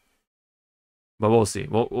results. But we'll see.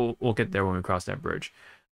 We'll get there when we cross that bridge.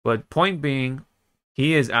 But point being,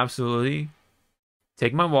 he is absolutely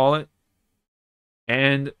take my wallet,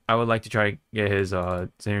 and I would like to try to get his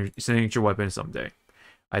signature weapon someday.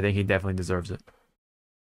 I think he definitely deserves it.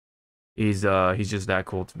 He's just that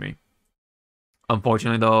cool to me.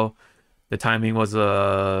 Unfortunately though, the timing was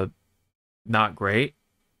not great.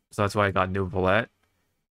 So that's why I got New Valette.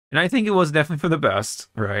 And I think it was definitely for the best,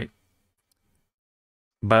 right?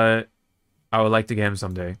 But I would like to get him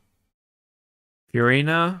someday.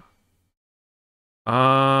 Purina,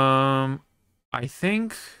 I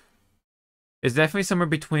think it's definitely somewhere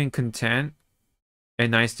between content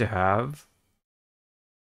and nice to have.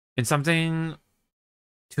 And something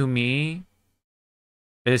to me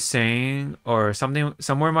is saying, or something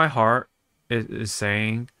somewhere in my heart is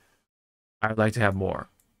saying, I'd like to have more,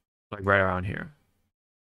 like right around here.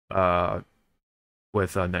 Uh,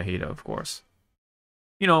 with Nahida, of course.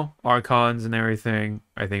 You know, Archons and everything.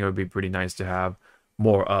 I think it would be pretty nice to have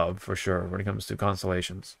more of, for sure, when it comes to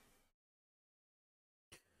constellations.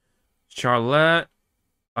 Charlotte,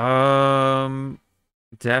 um,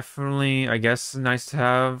 definitely, I guess, nice to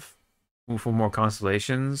have for more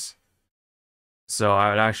constellations. So I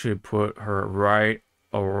would actually put her right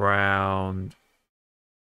around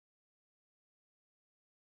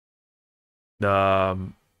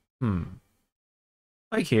Um, hmm,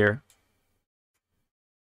 like here.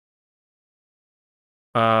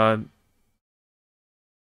 Uh,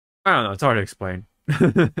 I don't know. It's hard to explain.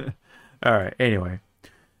 All right. Anyway,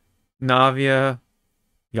 Navia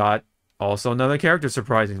got also another character,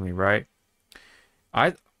 surprisingly, right?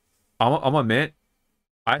 I I'm admit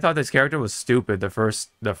I thought this character was stupid the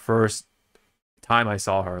first time I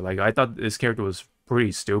saw her. Like I thought this character was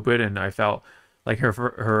pretty stupid, and I felt like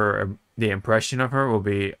her the impression of her will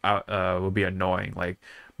be annoying. Like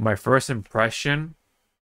my first impression,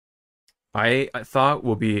 I thought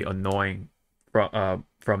will be annoying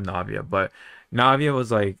from Navia, but Navia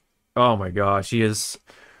was like, oh my gosh, she is.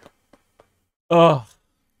 Oh,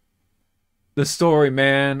 the story,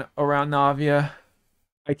 man, around Navia.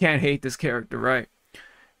 I can't hate this character, right?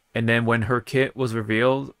 And then when her kit was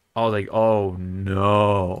revealed, I was like, oh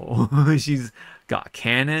no. She's got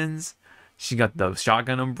cannons. She got the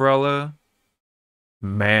shotgun umbrella.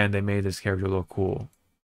 Man, they made this character look cool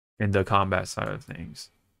in the combat side of things.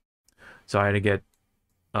 So I had to get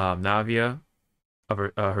Navia of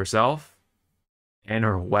herself and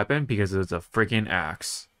her weapon because it's a freaking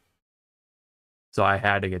axe. So I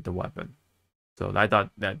had to get the weapon. So I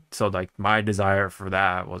thought that, so like my desire for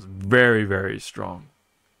that was very, very strong.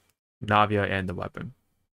 Navia and the weapon.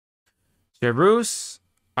 Chevreuse,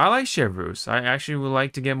 I like Chevreuse. I actually would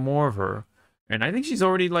like to get more of her. And I think she's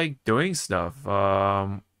already like doing stuff.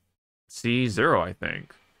 C0, I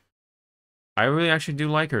think. I really actually do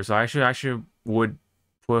like her. So I actually would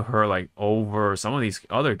put her like over some of these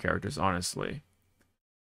other characters, honestly.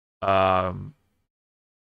 Um,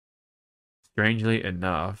 Strangely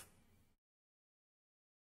enough,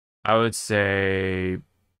 I would say,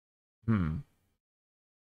 hmm,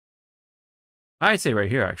 I'd say right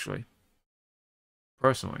here actually,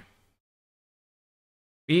 personally.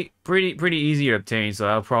 Pretty easy to obtain, so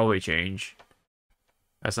that'll probably change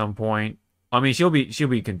at some point. I mean, she'll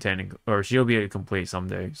be contending, or she'll be complete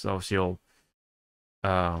someday, so she'll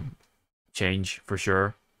um change for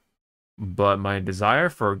sure. But my desire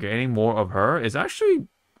for getting more of her is actually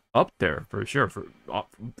up there for sure for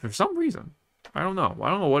some reason. I don't know. I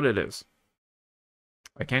don't know what it is.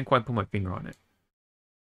 I can't quite put my finger on it.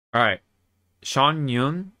 All right, Sean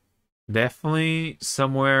Yun, definitely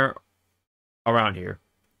somewhere around here.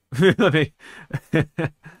 Let me.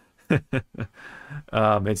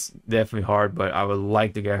 It's definitely hard, but I would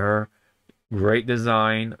like to get her. Great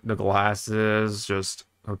design, the glasses, just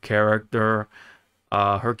her character.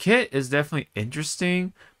 Her kit is definitely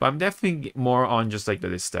interesting, but I'm definitely more on just like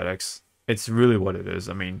the aesthetics. It's really what it is.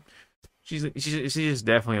 I mean, she's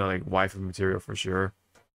definitely like waifu material for sure,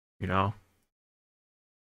 you know.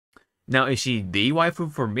 Now, is she the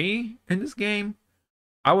waifu for me in this game?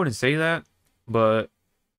 I wouldn't say that, but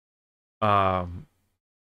um,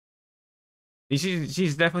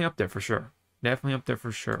 she's definitely up there for sure. Definitely up there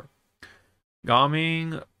for sure.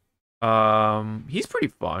 Gaming, he's pretty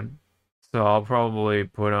fun, so I'll probably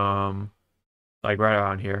put like right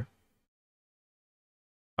around here.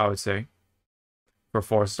 I would say for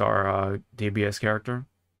 4-star DBS character.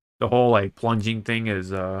 The whole like plunging thing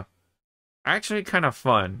is actually kind of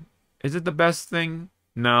fun. Is it the best thing?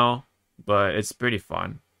 No, but it's pretty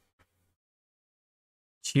fun.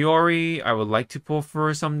 Chiori, I would like to pull for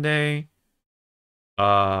her someday.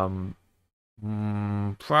 Um,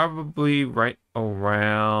 Probably right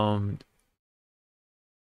around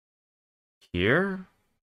here.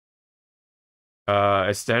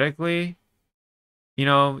 Aesthetically, you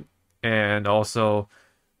know, and also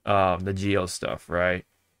the Geo stuff, right?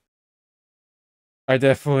 I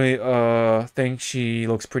definitely think she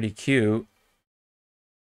looks pretty cute.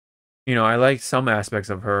 You know, I like some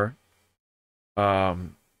aspects of her.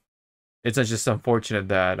 Um, it's just unfortunate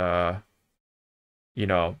that you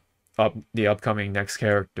know, the upcoming next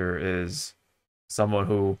character is someone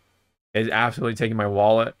who is absolutely taking my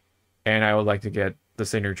wallet, and I would like to get the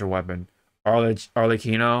signature weapon.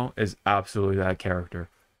 Arlecchino is absolutely that character.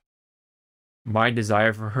 My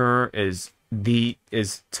desire for her is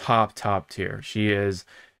top tier. She is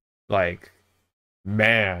like,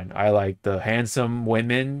 man, I like the handsome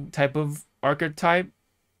women type of archetype.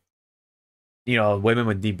 You know, women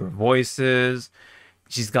with deeper voices.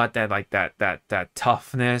 She's got that like that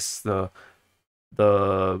toughness, the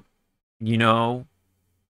you know,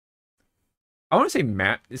 I want to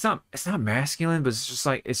say it's not masculine, but it's just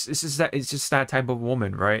like it's just that type of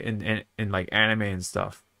woman, right? In like anime and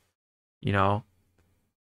stuff, you know.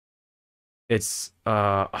 It's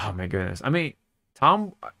oh my goodness. I mean,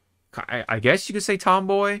 Tom I guess you could say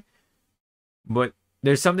tomboy, but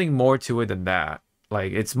there's something more to it than that.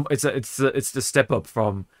 Like it's the step up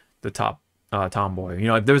from the tomboy. You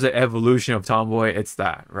know, if there's an evolution of tomboy, it's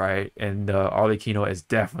that, right? And Arlecchino is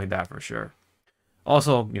definitely that for sure.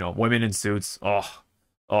 Also, you know, women in suits. Oh,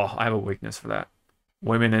 I have a weakness for that.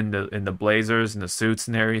 Women in the blazers and the suits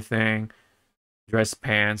and everything, dress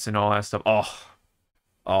pants and all that stuff.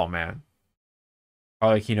 Oh man,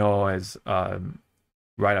 Arlecchino is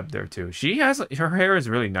right up there too. She has her hair is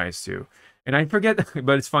really nice too, and I forget,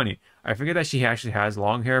 but it's funny. I forget that she actually has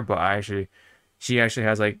long hair, but she actually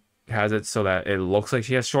has like has it so that it looks like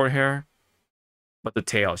she has short hair, but the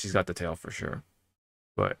tail, she's got the tail for sure.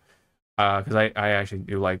 But because I actually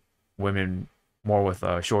do like women more with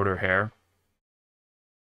shorter hair.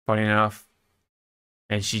 Funny enough,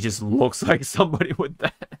 and she just looks like somebody with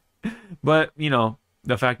that. But you know,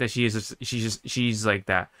 the fact that she's like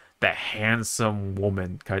that handsome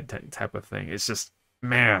woman type of thing. It's just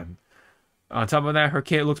man. On top of that, her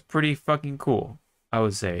kit looks pretty fucking cool, I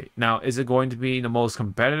would say. Now, is it going to be the most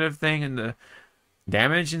competitive thing in the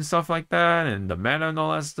damage and stuff like that, and the meta and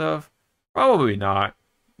all that stuff? Probably not.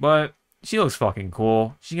 But she looks fucking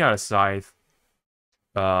cool. She got a scythe.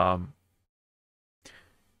 Um,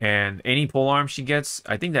 and any polearm she gets,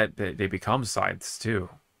 I think that they become scythes too.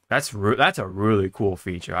 That's a really cool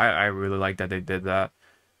feature. I really like that they did that.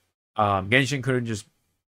 Genshin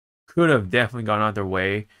could have definitely gone out their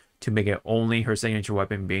way to make it only her signature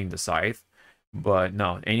weapon being the scythe, but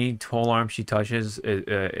no, any polearm she touches,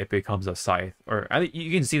 it becomes a scythe. Or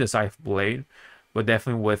you can see the scythe blade, but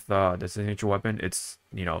definitely with the signature weapon, it's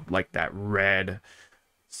you know like that red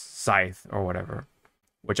scythe or whatever,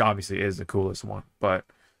 which obviously is the coolest one. But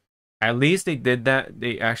at least they did that.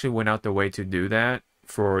 They actually went out their way to do that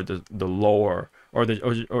for the lower or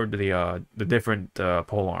the different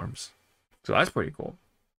pole arms. So that's pretty cool.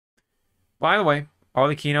 By the way,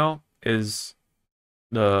 Arlecchino is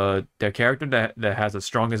the character that has the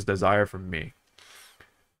strongest desire for me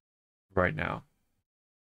right now.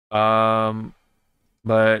 Um,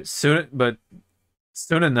 but soon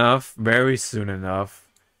enough, very soon enough,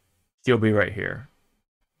 she'll be right here.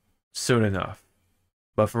 Soon enough.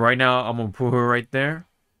 But for right now, I'm gonna put her right there.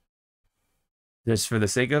 Just for the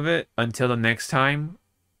sake of it, until the next time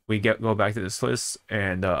we go back to this list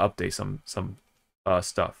and update some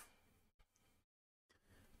stuff.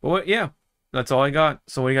 But yeah, that's all I got.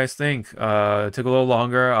 So what do you guys think? It took a little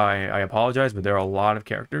longer. I apologize, but there are a lot of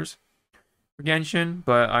characters for Genshin.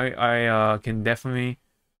 But I can definitely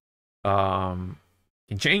can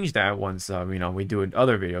change that once you know we do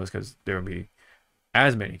other videos because there will be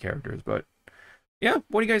as many characters. But yeah,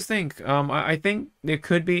 what do you guys think? I think there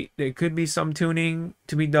could be some tuning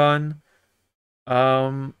to be done.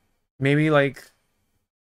 Maybe like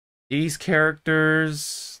these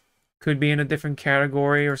characters could be in a different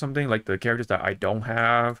category or something, like the characters that I don't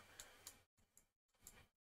have,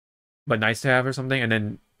 but nice to have or something, and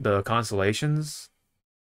then the constellations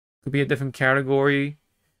could be a different category.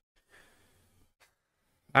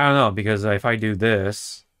 I don't know, because if I do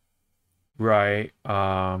this, right,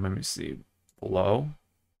 let me see, below.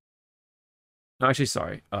 No, actually,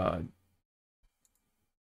 sorry. Let's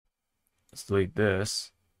delete this.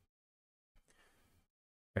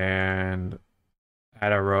 And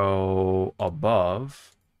add a row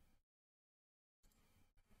above.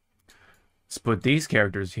 Let's put these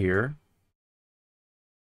characters here.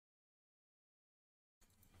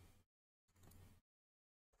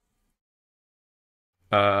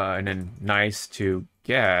 And then nice to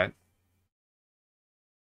get.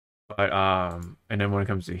 But and then when it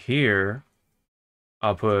comes to here,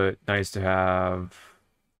 I'll put nice to have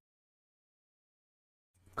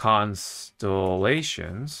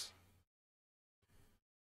constellations.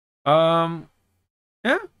 Yeah,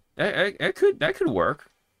 that could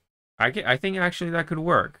work. I think actually that could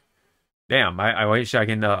work. Damn, I wish I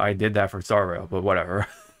did that for Star Rail, but whatever.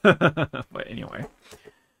 But anyway,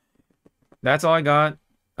 that's all I got.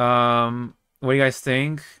 What do you guys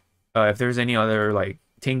think? If there's any other like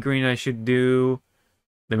tinkering I should do,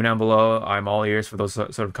 let me down below. I'm all ears for those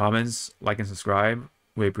sort of comments. Like and subscribe.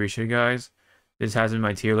 We appreciate you guys. This has been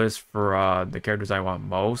my tier list for the characters I want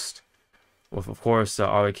most, with of course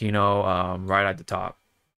Arlecchino right at the top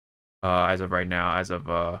as of right now, as of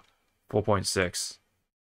 4.6.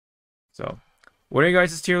 So, what do you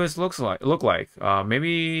guys' tier list look like?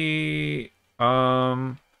 Maybe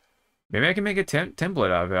maybe I can make a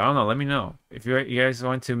template out of it. I don't know. Let me know if you guys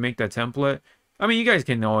want to make that template. I mean, you guys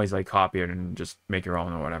can always like copy it and just make your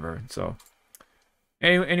own or whatever. So,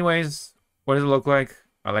 anyways, what does it look like?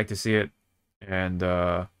 I like to see it. And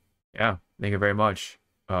yeah, thank you very much.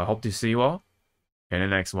 Hope to see you all in the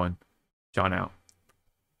next one. John out.